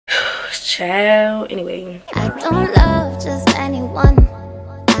Child. Anyway, I don't love just anyone.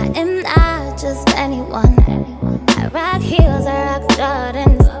 I am not just anyone. I rock heels, I rock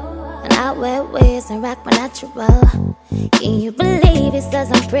Jordans, and I wear wigs and rock my natural. Can you believe it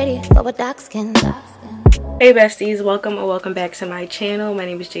says I'm pretty for a dark skin? hey besties, welcome or welcome back to my channel. My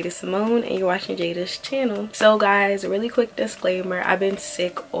name is Jada Simone and you're watching Jada's channel. So guys, a really quick disclaimer, I've been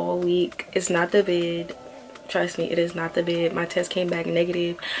sick all week. It's not the vid. Trust me, it is not the vid. My test came back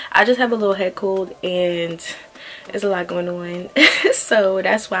negative. I just have a little head cold and there's a lot going on. So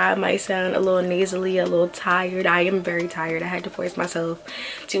that's why I might sound a little nasally, a little tired. I am very tired. I had to force myself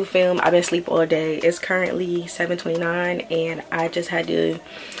to film. I've been asleep all day. It's currently 7:29 and I just had to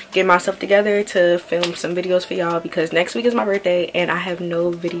get myself together to film some videos for y'all because next week is my birthday and I have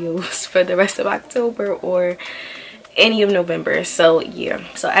no videos for the rest of October or any of November. So yeah,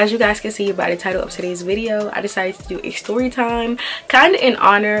 so as you guys can see by the title of today's video, I decided to do a story time kind of in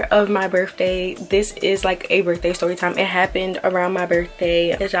honor of my birthday. This is like a birthday story time. It happened around my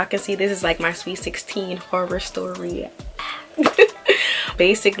birthday. As y'all can see, this is like my sweet 16 horror story.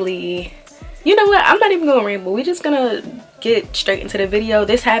 Basically, you know what, I'm not even gonna ramble. We're just gonna get straight into the video.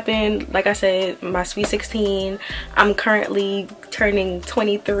 This happened, like I said, my sweet 16. I'm currently turning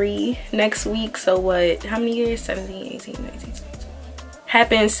 23 next week. So what, how many years? 17, 18, 19, 20.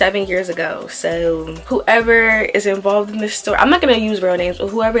 Happened 7 years ago. So whoever is involved in this story, I'm not gonna use real names, but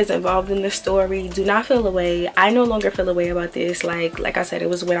whoever is involved in this story, do not feel away. I no longer feel away about this. Like I said, it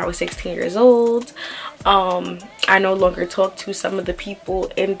was when I was 16 years old. I no longer talk to some of the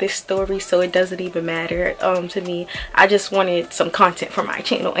people in this story, so it doesn't even matter to me. I just wanted some content for my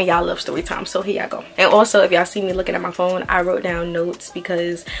channel and y'all love story time, so here y'all go. And also, if y'all see me looking at my phone, I wrote down notes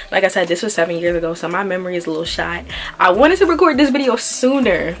because like I said, this was 7 years ago, so my memory is a little shot. I wanted to record this video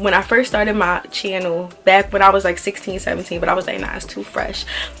sooner when I first started my channel back when I was like 16, 17, but I was like, nah, it's too fresh.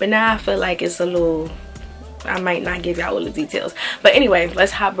 But now I feel like it's a little, I might not give y'all all the details. But anyway,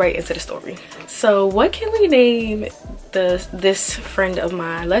 let's hop right into the story. So what can we name this friend of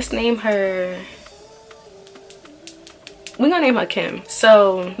mine? Let's name her, we're gonna name her Kim.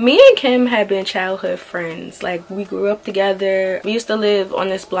 So me and Kim had been childhood friends. Like we grew up together. We used to live on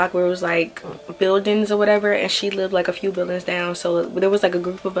this block where it was like buildings or whatever, and she lived like a few buildings down. So there was like a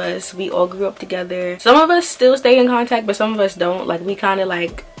group of us. We all grew up together. Some of us still stay in contact, but some of us don't. Like we kind of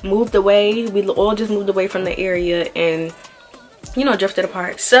like moved away. We all just moved away from the area and, you know, drifted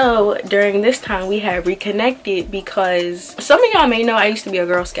apart. So during this time we had reconnected because some of y'all may know I used to be a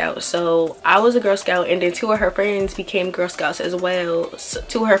Girl Scout. So I was a Girl Scout and then 2 of her friends became Girl Scouts as well. So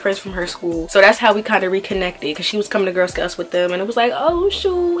 2 of her friends from her school. So that's how we kind of reconnected because she was coming to Girl Scouts with them and it was like, oh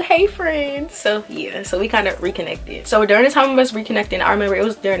shoot, hey friends. So yeah, so we kind of reconnected. So during the time of us reconnecting, I remember it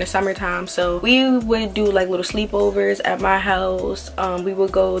was during the summertime, so we would do like little sleepovers at my house. We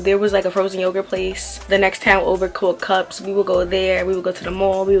would go, there was like a frozen yogurt place the next town over called Cups. We would go there. We would go to the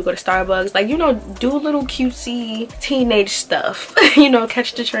mall, we would go to Starbucks, like, you know, do little cutesy teenage stuff. You know,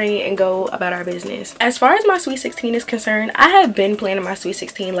 catch the train and go about our business. As far as my sweet 16 is concerned, I had been planning my sweet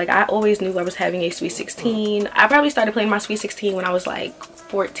 16. Like I always knew I was having a sweet 16. I probably started planning my sweet 16 when I was like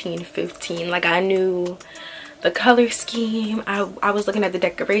 14, 15. Like I knew the color scheme. I was looking at the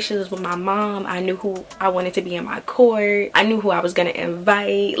decorations with my mom. I knew who I wanted to be in my court. I knew who I was gonna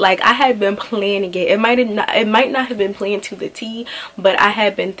invite. Like I had been planning it. It might not have been planned to the T, but I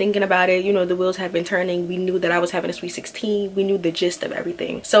had been thinking about it. You know, the wheels had been turning. We knew that I was having a sweet 16. We knew the gist of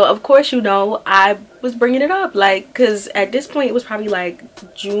everything. So of course, you know, I was bringing it up, like, because at this point it was probably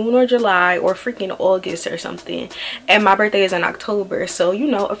like June or July or freaking August or something, and my birthday is in October, so you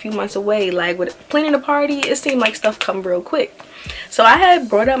know, a few months away. Like with planning a party, it seemed like stuff come real quick. So I had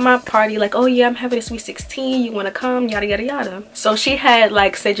brought up my party, like, oh yeah, I'm having a sweet 16, you want to come, yada yada yada. So she had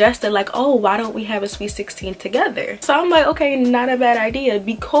like suggested like, oh, why don't we have a sweet 16 together? So I'm like, okay, not a bad idea,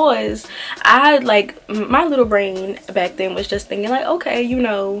 because I like, my little brain back then was just thinking like, okay, you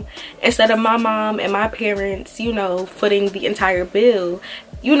know, instead of my mom and my parents, you know, footing the entire bill,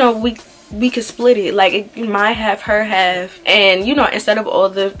 you know, we could split it, like my half, her half, and you know, instead of all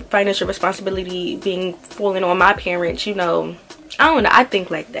the financial responsibility being falling on my parents, you know, I don't know, I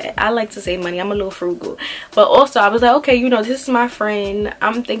think like that. I like to save money. I'm a little frugal. But also I was like, okay, you know, this is my friend.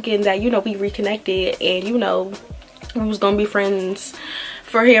 I'm thinking that, you know, we reconnected and, you know, we was gonna be friends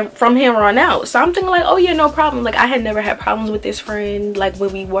from here on out. So I'm thinking like, oh yeah, no problem. Like I had never had problems with this friend like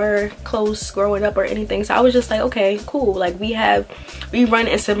when we were close growing up or anything. So I was just like, okay, cool. Like we run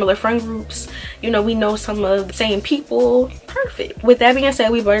in similar friend groups, you know, we know some of the same people. Perfect. With that being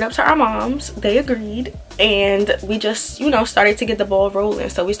said, we brought it up to our moms. They agreed. and we just, you know, started to get the ball rolling.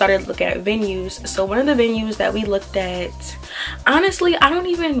 So we started looking at venues. So one of the venues that we looked at, honestly, I don't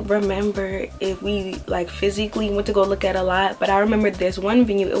even remember if we like physically went to go look at a lot, but I remember this one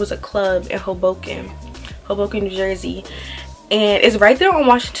venue. It was a club in Hoboken, New Jersey, and it's right there on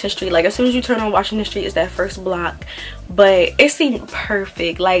Washington Street. Like as soon as you turn on Washington Street, it's that first block. But it seemed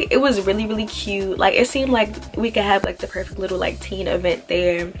perfect. Like it was really cute. Like it seemed like we could have like the perfect little like teen event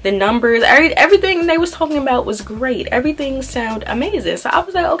there. The numbers, everything they was talking about was great. Everything sounded amazing. So I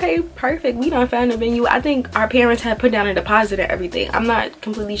was like, okay, perfect, we done found a venue. I think our parents had put down a deposit and everything. I'm not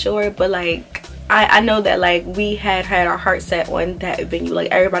completely sure, but like I know that like we had our heart set on that venue.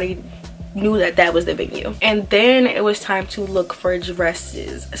 Like everybody knew that that was the venue. And then it was time to look for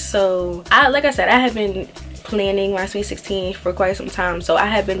dresses. So like I said, I had been planning my sweet 16 for quite some time. So I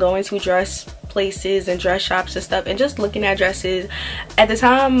had been going to dress places and dress shops and stuff and just looking at dresses. At the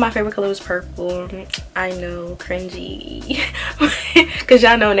time, my favorite color was purple. I know, cringy, because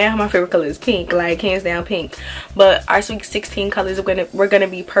y'all know now my favorite color is pink, like hands down pink. But our sweet 16 colors were gonna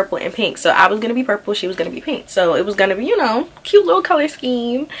be purple and pink. So I was gonna be purple, she was gonna be pink. So it was gonna be, you know, cute little color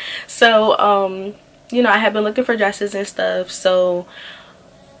scheme. So you know, I had been looking for dresses and stuff. So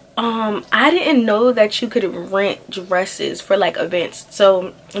I didn't know that you could rent dresses for like events.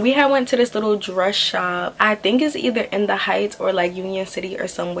 So we had went to this little dress shop. I think it's either in the Heights or like Union City or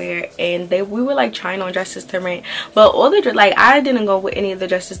somewhere, and we were like trying on dresses to rent. But all the like I didn't go with any of the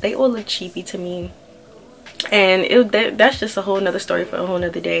dresses. They all looked cheapy to me, and that's just a whole nother story for a whole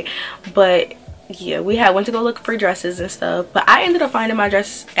nother day. But yeah, we went to go look for dresses and stuff, but I ended up finding my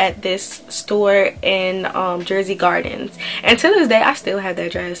dress at this store in Jersey Gardens, and to this day I still have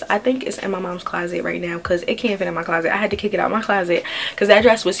that dress. I think it's in my mom's closet right now because it can't fit in my closet. I had to kick it out of my closet because that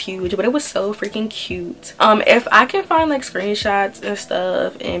dress was huge, but it was so freaking cute. If I can find like screenshots and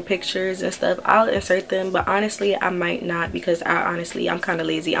stuff and pictures and stuff, I'll insert them, but honestly I might not, because I'm kind of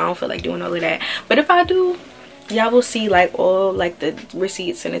lazy. I don't feel like doing all of that. But if I do, y'all will see like all like the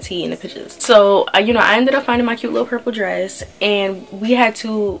receipts and the tea and the pictures. So you know, I ended up finding my cute little purple dress, and we had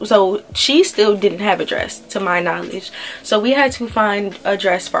to, so she still didn't have a dress to my knowledge, so we had to find a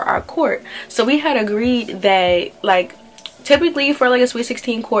dress for our court. So we had agreed that like typically for like a sweet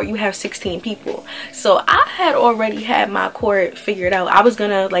 16 court you have 16 people. So I had already had my court figured out. I was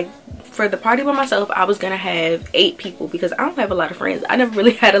gonna like, for the party by myself, I was gonna have 8 people because I don't have a lot of friends. I never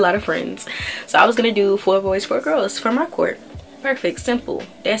really had a lot of friends. So I was gonna do 4 boys, 4 girls for my court. Perfect, simple,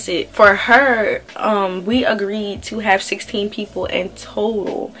 that's it. For her, we agreed to have 16 people in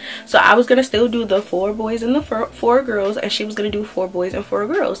total. So I was gonna still do the 4 boys and the 4 girls, and she was gonna do 4 boys and 4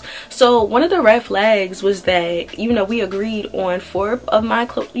 girls. So one of the red flags was that, you know, we agreed on 8 of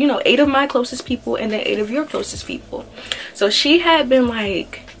my closest people and then 8 of your closest people. So she had been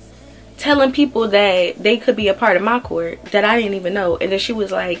like telling people that they could be a part of my court that I didn't even know, and then she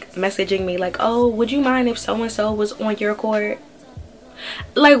was like messaging me like, oh, would you mind if so and so was on your court?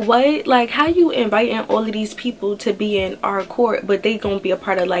 Like what? Like how you inviting all of these people to be in our court, but they gonna be a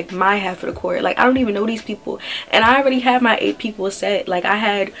part of like my half of the court? Like I don't even know these people, and I already have my 8 people set. Like I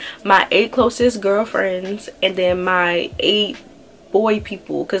had my 8 closest girlfriends and then my 8 boy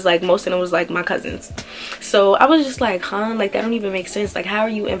people, because like most of them was like my cousins. So I was just like, huh, like that don't even make sense. Like how are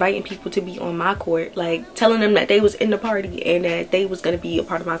you inviting people to be on my court, like telling them that they was in the party and that they was gonna be a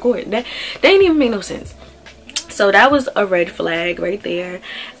part of my court? That didn't even make no sense. So that was a red flag right there.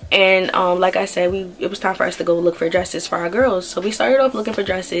 And like I said, it was time for us to go look for dresses for our girls. So we started off looking for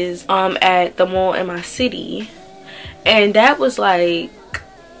dresses at the mall in my city, and that was like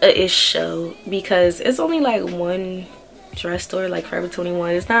a ish show because it's only like one dress store, like Forever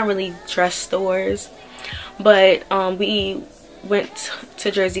 21. It's not really dress stores, but we went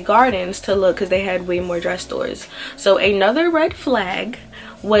to Jersey Gardens to look because they had way more dress stores. So another red flag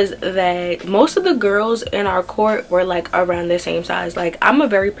was that most of the girls in our court were like around the same size. Like I'm a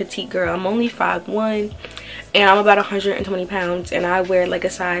very petite girl. I'm only 5'1", and I'm about 120 pounds, and I wear like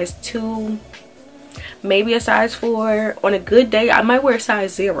a size 2, maybe a size 4. On a good day I might wear a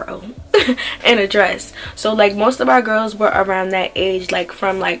size 0 in a dress. So like most of our girls were around that age, like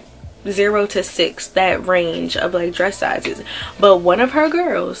from like 0 to 6, that range of like dress sizes. But one of her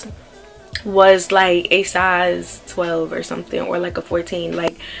girls was like a size 12 or something, or like a 14.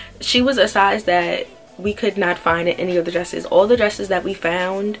 Like she was a size that we could not find in any of the dresses. All the dresses that we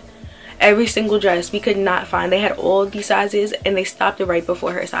found, every single dress we could not find. They had all these sizes and they stopped it right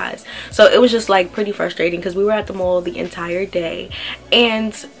before her size. So it was just like pretty frustrating because we were at the mall the entire day,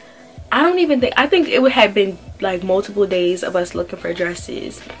 and I think it had been like multiple days of us looking for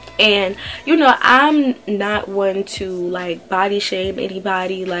dresses. And you know, I'm not one to like body shame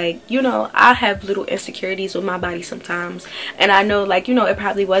anybody. Like, you know, I have little insecurities with my body sometimes, and I know, like, you know, it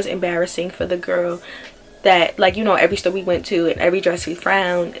probably was embarrassing for the girl that, like, you know, every store we went to and every dress we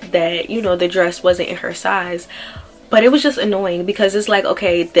found, that, you know, the dress wasn't in her size. But it was just annoying because it's like,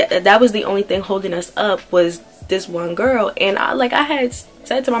 okay, that was the only thing holding us up, was this one girl. And I had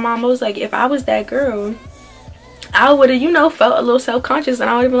said to my mom, I was like, if I was that girl, I would have, you know, felt a little self-conscious, and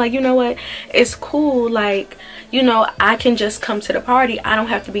I would have been like, you know what, it's cool, like, you know, I can just come to the party, I don't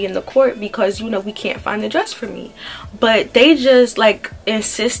have to be in the court because, you know, we can't find the dress for me. But they just like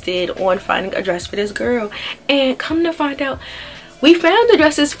insisted on finding a dress for this girl, and come to find out, we found the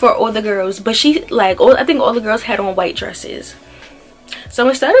dresses for all the girls, but she, like, I think all the girls had on white dresses. So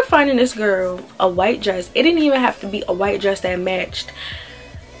instead of finding this girl a white dress, it didn't even have to be a white dress that matched.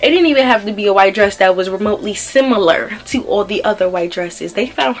 It didn't even have to be a white dress that was remotely similar to all the other white dresses. They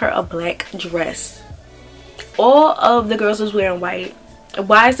found her a black dress. All of the girls was wearing white.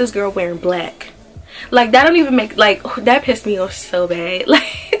 Why is this girl wearing black? Like, that don't even make, like, that pissed me off so bad.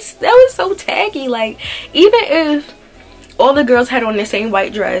 Like, that was so tacky. Like, even if all the girls had on the same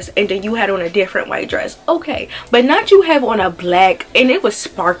white dress and then you had on a different white dress, okay, but not you have on a black and it was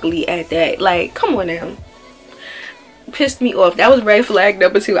sparkly at that. Like, come on now. Pissed me off. That was red flag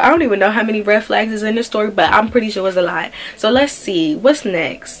number 2. I don't even know how many red flags is in the story, but I'm pretty sure it was a lot. So let's see what's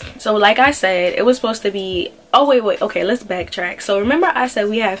next. So like I said, it was supposed to be, oh wait, okay, let's backtrack. So remember I said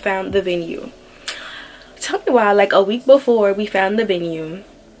we had found the venue. Tell me why, like a week before we found the venue,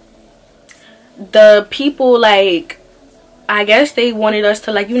 the people, like, I guess they wanted us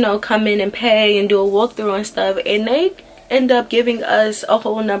to, like, you know, come in and pay and do a walkthrough and stuff, and they end up giving us a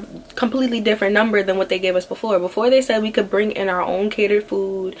whole completely different number than what they gave us before. Before they said we could bring in our own catered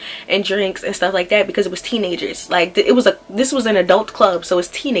food and drinks and stuff like that because it was teenagers. Like, this was an adult club, so it's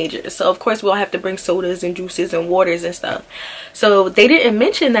teenagers, so of course we'll have to bring sodas and juices and waters and stuff. So they didn't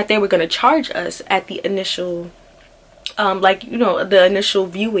mention that they were going to charge us at the initial like, you know, the initial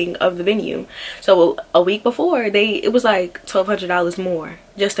viewing of the venue. So a week before, it was like $1,200 more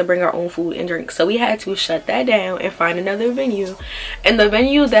just to bring our own food and drinks. So we had to shut that down and find another venue. And the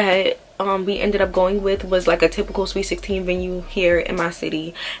venue that we ended up going with was like a typical Sweet 16 venue here in my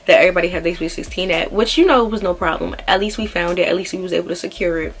city that everybody had their Sweet 16 at, which, you know, was no problem. At least we found it. At least we was able to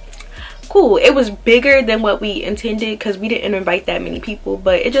secure it. Cool. It was bigger than what we intended because we didn't invite that many people,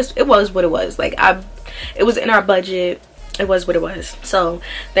 but it was what it was. Like, it was in our budget. It was what it was. So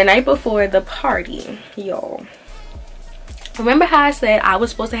the night before the party, y'all, remember how I said I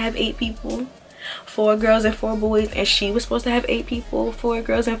was supposed to have 8 people, 4 girls and 4 boys, and she was supposed to have 8 people, 4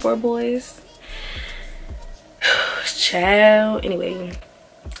 girls and 4 boys? Child. Anyway,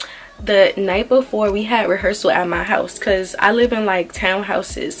 the night before we had rehearsal at my house because I live in like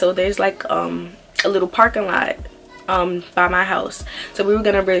townhouses, so there's like a little parking lot by my house. So we were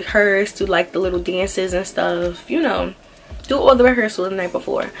gonna rehearse, do like the little dances and stuff, you know, do all the rehearsal the night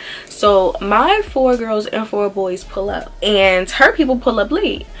before. So my 4 girls and 4 boys pull up, and her people pull up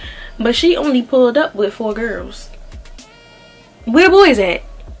late, but she only pulled up with 4 girls. Where the boys at?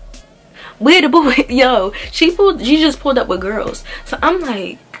 Where the boys? Yo, she just pulled up with girls. So I'm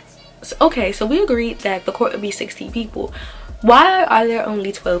like, okay, so we agreed that the court would be 60 people. Why are there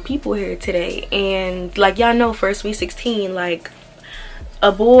only 12 people here today? And like, y'all know, for Sweet 16, like,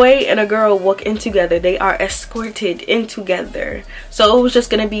 a boy and a girl walk in together, they are escorted in together. So it was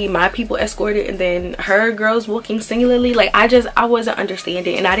just gonna be my people escorted and then her girls walking singularly. Like, I wasn't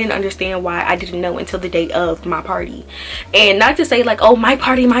understanding, and I didn't understand why I didn't know until the day of my party. And not to say like, oh, my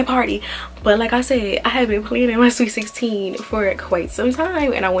party, but like I said, I have been planning my Sweet 16 for quite some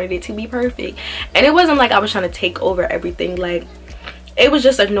time, and I wanted it to be perfect. And it wasn't like I was trying to take over everything. Like, it was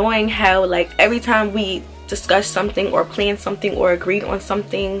just annoying how, like, every time we discussed something or planned something or agreed on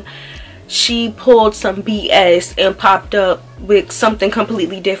something, she pulled some BS and popped up with something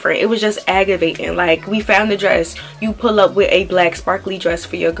completely different. It was just aggravating. Like, we found the dress, you pull up with a black sparkly dress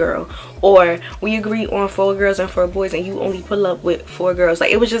for your girl, or we agreed on 4 girls and 4 boys and you only pull up with 4 girls.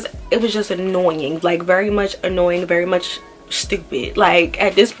 Like, it was just annoying. Like, very much annoying, very much stupid. Like,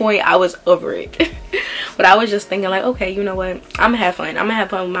 at this point I was over it. But I was just thinking like, okay, you know what, I'm gonna have fun. I'm gonna have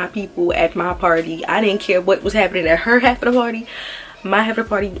fun with my people at my party. I didn't care what was happening at her half of the party. My half of the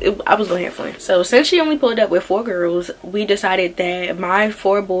party, I was gonna have fun. So since she only pulled up with 4 girls, we decided that my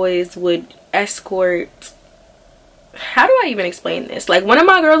 4 boys would escort. How do I even explain this? Like, one of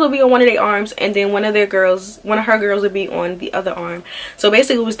my girls would be on one of their arms, and then one of her girls would be on the other arm. So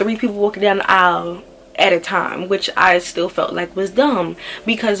basically it was 3 people walking down the aisle at a time, which I still felt like was dumb,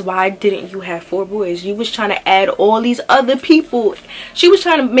 because why didn't you have 4 boys? You was trying to add all these other people. She was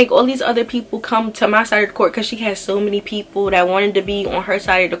trying to make all these other people come to my side of the court, because she had so many people that wanted to be on her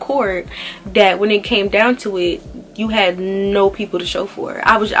side of the court that when it came down to it, you had no people to show for it.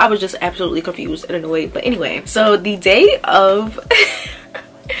 I was just absolutely confused and annoyed. But anyway, so the day of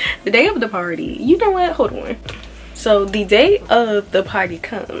the day of the party, you know what, hold on. So the day of the party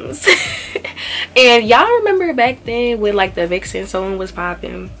comes and y'all remember back then when like the Vixen sewing was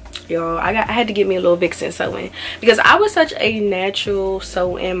popping? Y'all, I had to get me a little Vixen sewing, because I was such a natural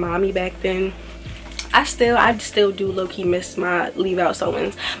sewing mommy back then. I still do low-key miss my leave out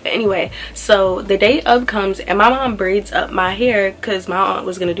sewings. But anyway, so the day of comes and my mom braids up my hair because my aunt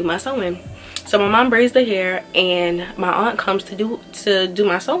was gonna do my sewing. So my mom braids the hair and my aunt comes to do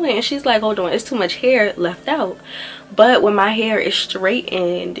my sewing, and she's like, hold on, it's too much hair left out. But when my hair is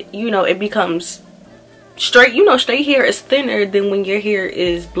straightened, you know, it becomes straight. You know, straight hair is thinner than when your hair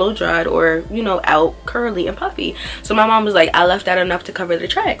is blow dried or, you know, out curly and puffy. So my mom was like, I left out enough to cover the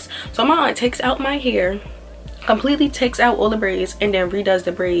tracks. So my aunt takes out my hair, completely takes out all the braids, and then redoes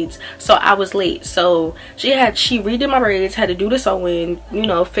the braids. So I was late. So she redid my braids, had to do the sewing, you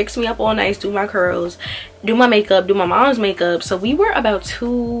know, fix me up all nice, do my curls, do my makeup, do my mom's makeup. So we were about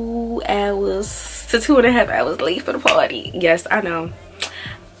 2 hours to 2.5 hours late for the party. Yes, I know.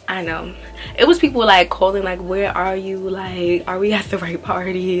 It was people like calling like, where are you, like, are we at the right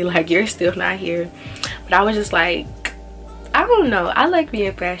party, like you're still not here. But I was just like, I don't know, I like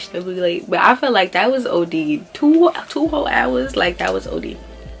being fashionably late, but I felt like that was OD. Two whole hours, like that was OD.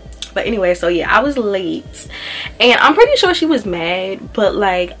 But anyway, so yeah, I was late and I'm pretty sure she was mad, but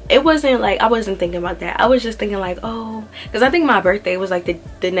like it wasn't like, I wasn't thinking about that. I was just thinking like, oh, because I think my birthday was like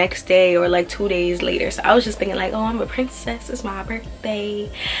the next day or like 2 days later. So I was just thinking like, oh, I'm a princess, it's my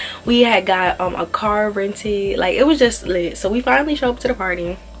birthday. We had got a car rented, like it was just lit. So we finally show up to the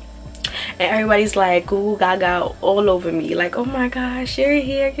party and everybody's like goo gaga all over me, like, oh my gosh, your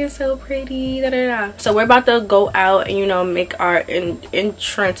hair, you're so pretty, da, da, da. So we're about to go out and, you know, make our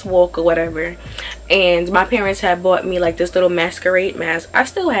entrance walk or whatever, and my parents had bought me like this little masquerade mask. I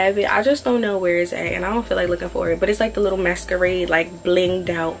still have it, I just don't know where it's at and I don't feel like looking for it, but it's like the little masquerade like blinged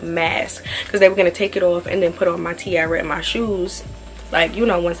out mask, because they were gonna take it off and then put on my tiara and my shoes, like, you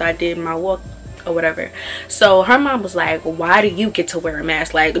know, once I did my walk or whatever. So her mom was like, why do you get to wear a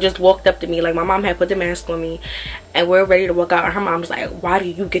mask? Like, just walked up to me, like my mom had put the mask on me and we're ready to walk out, and her mom was like, why do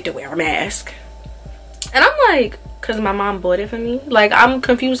you get to wear a mask? And I'm like, because my mom bought it for me. Like, I'm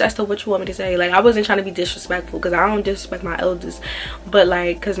confused as to what you want me to say. Like, I wasn't trying to be disrespectful, because I don't disrespect my elders, but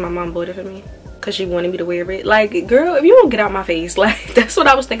like, because my mom bought it for me because she wanted me to wear it. Like, girl, if you don't get out my face, like, that's what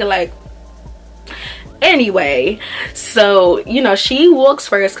I was thinking. Like, anyway, so, you know, she walks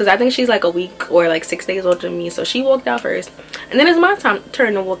first because I think she's like a week or like 6 days older than me. So she walked out first, and then it's my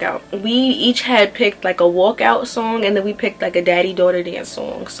turn to walk out. We each had picked like a walkout song, and then we picked like a daddy daughter dance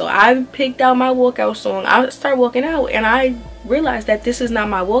song. So I picked out my walkout song. I started walking out and I realized that this is not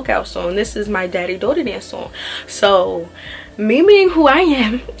my walkout song, this is my daddy daughter dance song. So me being who I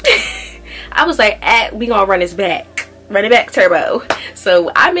am, I was like, we gonna run this back. Run it back, turbo.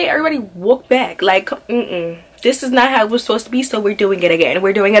 So I made everybody walk back, like, this is not how it was supposed to be, so we're doing it again,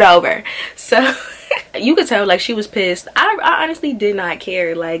 we're doing it over. So you could tell like she was pissed. I honestly did not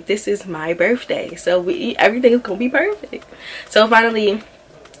care, like, this is my birthday, so everything is gonna be perfect. So finally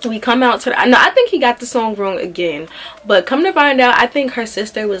we come out to the, no, I think he got the song wrong again, but come to find out, I think her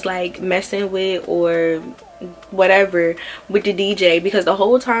sister was like messing with or whatever with the DJ, because the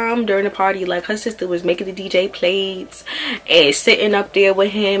whole time during the party, like, her sister was making the DJ plates and sitting up there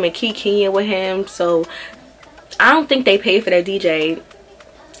with him and kikiing with him. So I don't think they paid for that DJ.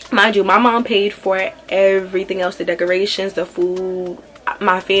 Mind you, my mom paid for everything else, the decorations, the food.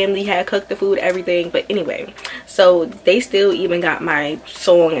 My family had cooked the food, everything. But anyway, so they still even got my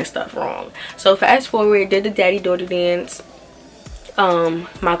song and stuff wrong. So fast forward, did the daddy daughter dance.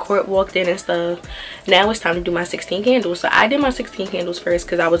 My court walked in and stuff. Now it's time to do my 16 candles. So I did my 16 candles first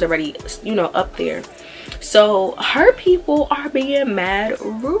because I was already, you know, up there. So her people are being mad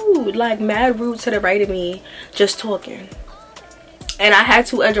rude, like mad rude to the right of me, just talking. And I had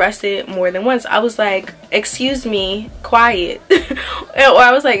to address it more than once. I was like, excuse me, quiet. Or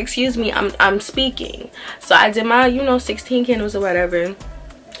I was like, excuse me, I'm speaking. So I did my, you know, 16 candles or whatever.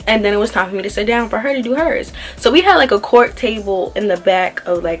 And then it was time for me to sit down for her to do hers. So we had like a court table in the back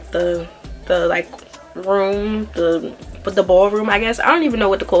of like the like room, the ballroom, I guess. I don't even know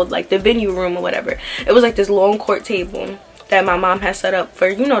what to call it, like the venue room or whatever. It was like this long court table that my mom had set up for,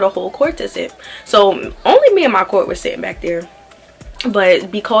 you know, the whole court to sit. So only me and my court were sitting back there.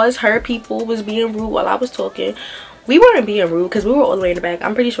 But because her people was being rude while I was talking, we weren't being rude because we were all the way in the back.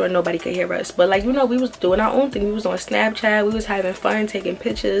 I'm pretty sure nobody could hear us. But like, you know, we was doing our own thing. We was on Snapchat. We was having fun, taking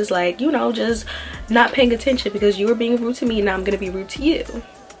pictures. Like, you know, just not paying attention because you were being rude to me. Now I'm going to be rude to you.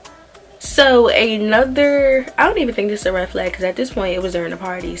 So another, I don't even think this is a red flag because at this point it was during the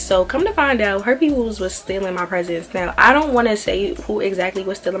party. So come to find out, her people was stealing my presents. Now I don't want to say who exactly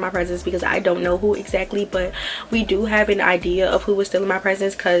was stealing my presents because I don't know who exactly, but we do have an idea of who was stealing my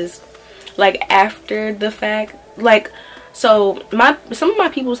presents because like after the fact, like, so some of my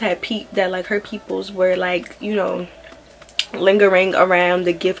peoples had peeped that like her peoples were like, you know, lingering around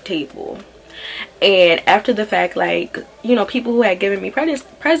the gift table. And after the fact, like, you know, people who had given me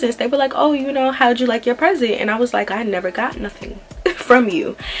presents, they were like, oh, you know, how'd you like your present? And I was like, I never got nothing from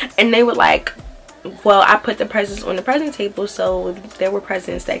you. And they were like, well, I put the presents on the present table, so there were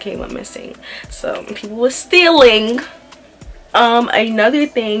presents that came up missing. So people were stealing. Another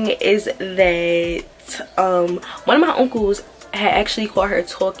thing is that one of my uncles had actually caught her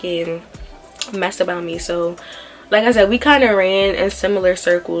talking mess about me. So like I said, we kind of ran in similar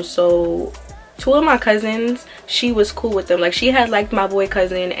circles. So two of my cousins, she was cool with them. Like, she had liked my boy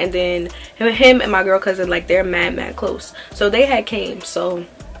cousin, and then him and my girl cousin, like, they're mad close. So they had came. So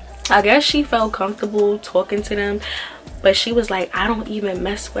I guess she felt comfortable talking to them. But she was like, I don't even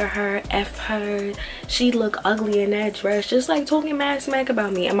mess with her. F her. She look ugly in that dress. Just like talking mad smack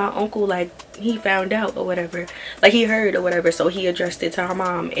about me. And my uncle, like, he found out or whatever. Like, he heard or whatever. So he addressed it to her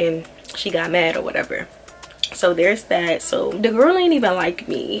mom and she got mad or whatever. So there's that. So the girl ain't even like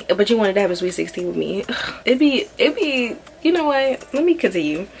me, but you wanted to have a sweet 16 with me. It'd be, you know what? Let me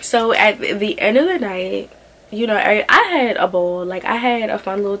continue. So at the end of the night, you know, I had a ball. Like, I had a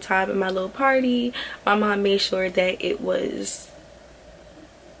fun little time at my little party. My mom made sure that it was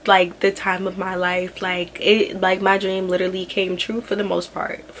like the time of my life. Like, my dream literally came true for the most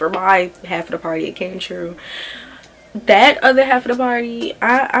part. For my half of the party, it came true. That other half of the party,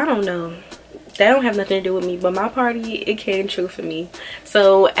 I don't know. That don't have nothing to do with me, but my party, it came true for me.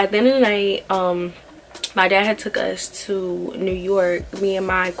 So at the end of the night, my dad had took us to New York, me and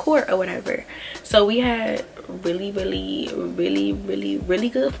my court or whatever. So we had really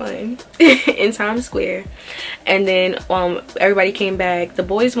good fun in Times Square. And then everybody came back. The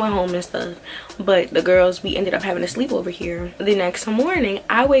boys went home and stuff, but the girls, we ended up having a sleepover here. The next morning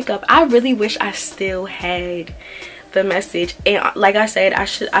I wake up, I really wish I still had the message. And like I said, I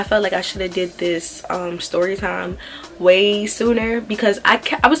felt like I should have did this story time way sooner because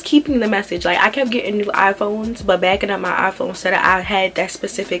I was keeping the message. Like, I kept getting new iPhones, but backing up my iPhone so that I had that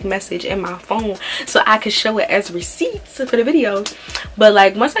specific message in my phone so I could show it as receipts for the video. But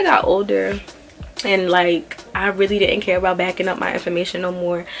like, once I got older and like I really didn't care about backing up my information no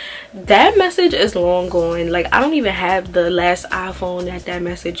more, that message is long gone. Like, I don't even have the last iPhone that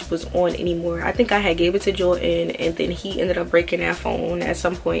message was on anymore. I think I had gave it to Jordan and then he ended up breaking that phone at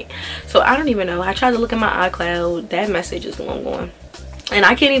some point. So I don't even know. I tried to look at my iCloud. That message is long gone. And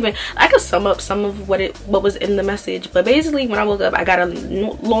I can't even, I could sum up some of what was in the message, but basically when I woke up, I got a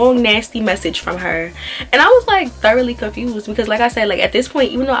long nasty message from her, and I was like thoroughly confused because, like I said, like at this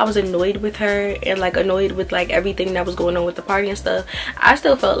point, even though I was annoyed with her and like annoyed with like everything that was going on with the party and stuff, I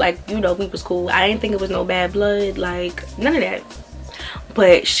still felt like, you know, we was cool. I didn't think it was no bad blood, like none of that.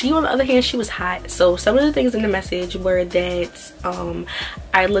 But she, on the other hand, she was hot. So some of the things in the message were that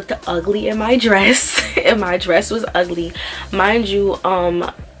I looked ugly in my dress and my dress was ugly, mind you.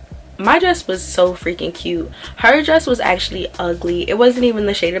 My dress was so freaking cute. Her dress was actually ugly. It wasn't even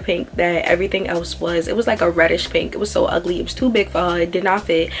the shade of pink that everything else was. It was like a reddish pink. It was so ugly. It was too big for her. It did not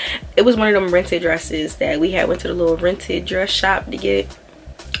fit. It was one of them rented dresses that we had went to the little rented dress shop to get.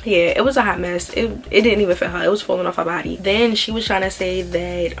 Yeah, it was a hot mess. It didn't even fit her. It was falling off her body. Then she was trying to say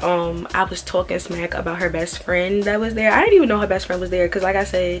that I was talking smack about her best friend that was there. I didn't even know her best friend was there because, like I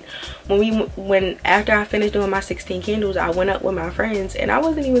said, when after I finished doing my 16 candles, I went up with my friends and I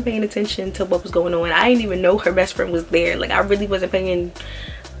wasn't even paying attention to what was going on. I didn't even know her best friend was there. Like, I really wasn't paying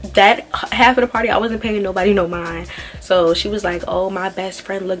that half of the party. I wasn't paying nobody no mind. So she was like, oh, my best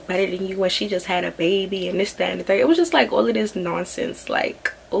friend looked better than you when she just had a baby and this, that, and the third. It was just like all of this nonsense.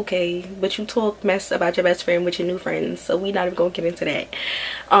 Like, okay, but you talk mess about your best friend with your new friends, so we not even gonna get into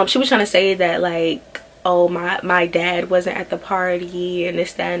that. She was trying to say that like, oh, my dad wasn't at the party and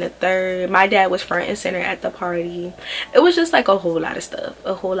this, that, and the third. My dad was front and center at the party. It was just like a whole lot of stuff.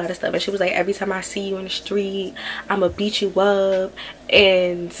 And she was like, every time I see you in the street, I'ma beat you up.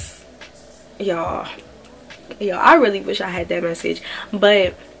 And y'all, I really wish I had that message.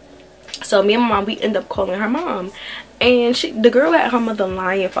 But so me and my mom, we end up calling her mom, And the girl had her mother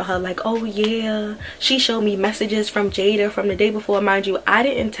lying for her, like, oh yeah, she showed me messages from Jada from the day before. Mind you, I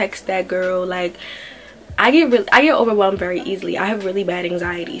didn't text that girl. Like, I get overwhelmed very easily. I have really bad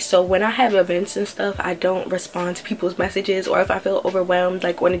anxiety, so when I have events and stuff, I don't respond to people's messages. Or if I feel overwhelmed,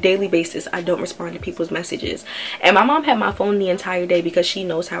 like on a daily basis, I don't respond to people's messages. And my mom had my phone the entire day because she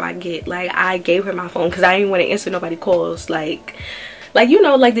knows how I get. Like, I gave her my phone because I didn't want to answer nobody calls. Like, you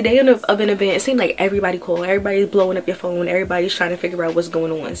know, like the day of an event, it seemed like everybody called, everybody's blowing up your phone, everybody's trying to figure out what's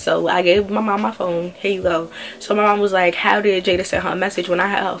going on. So I gave my mom my phone. Here you go. So my mom was like, how did Jada send her a message when I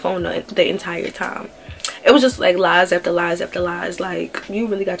had her phone the entire time? It was just like lies after lies after lies. Like, you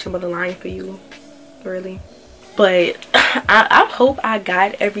really got your mother lying for you, really? But I hope I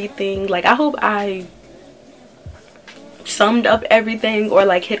got everything. Like, I hope I summed up everything, or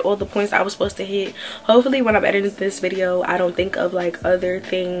like hit all the points I was supposed to hit. Hopefully when I'm editing this video, I don't think of like other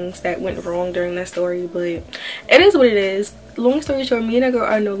things that went wrong during that story. But it is what it is. Long story short, me and that girl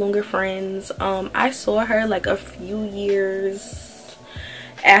are no longer friends. I saw her like a few years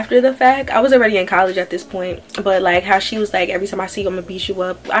after the fact. I was already in college at this point, but like how she was like, every time I see you, I'm gonna beat you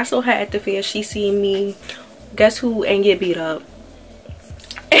up. I saw her at the fair. She seen me, guess who, and get beat up.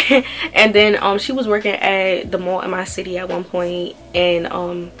 And then she was working at the mall in my city at one point.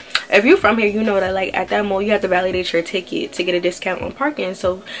 And if you're from here, you know that like at that mall you have to validate your ticket to get a discount on parking.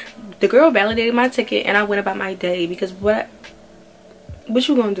 So the girl validated my ticket and I went about my day, because what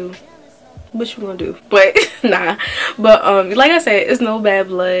you gonna do? What you gonna do? But nah. But like I said, it's no bad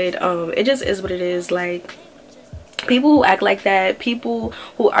blood. It just is what it is. Like, people who act like that, people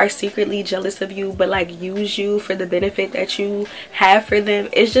who are secretly jealous of you but like use you for the benefit that you have for them,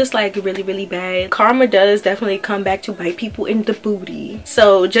 it's just like really, really bad. Karma does definitely come back to bite people in the booty.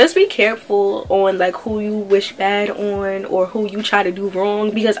 So just be careful on like who you wish bad on or who you try to do wrong,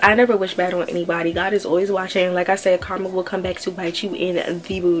 because I never wish bad on anybody. God is always watching. Like I said, karma will come back to bite you in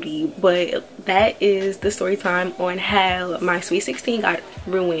the booty. But that is the story time on how my sweet 16 got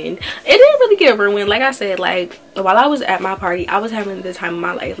ruined. It didn't really get ruined. Like I said, like, while I was at my party, I was having the time of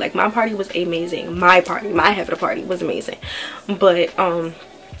my life. Like, my party was amazing. My half of the party was amazing. But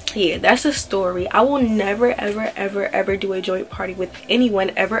yeah, that's the story. I will never ever ever ever do a joint party with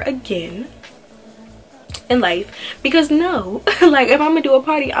anyone ever again in life, because no, like, if I'm gonna do a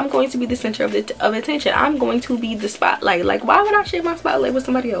party, I'm going to be the center of attention. I'm going to be the spotlight. Like, why would I share my spotlight with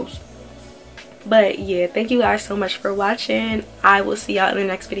somebody else? But yeah, thank you guys so much for watching. I will see y'all in the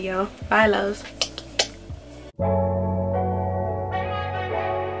next video. Bye, loves.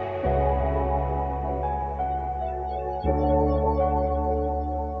 Thank you.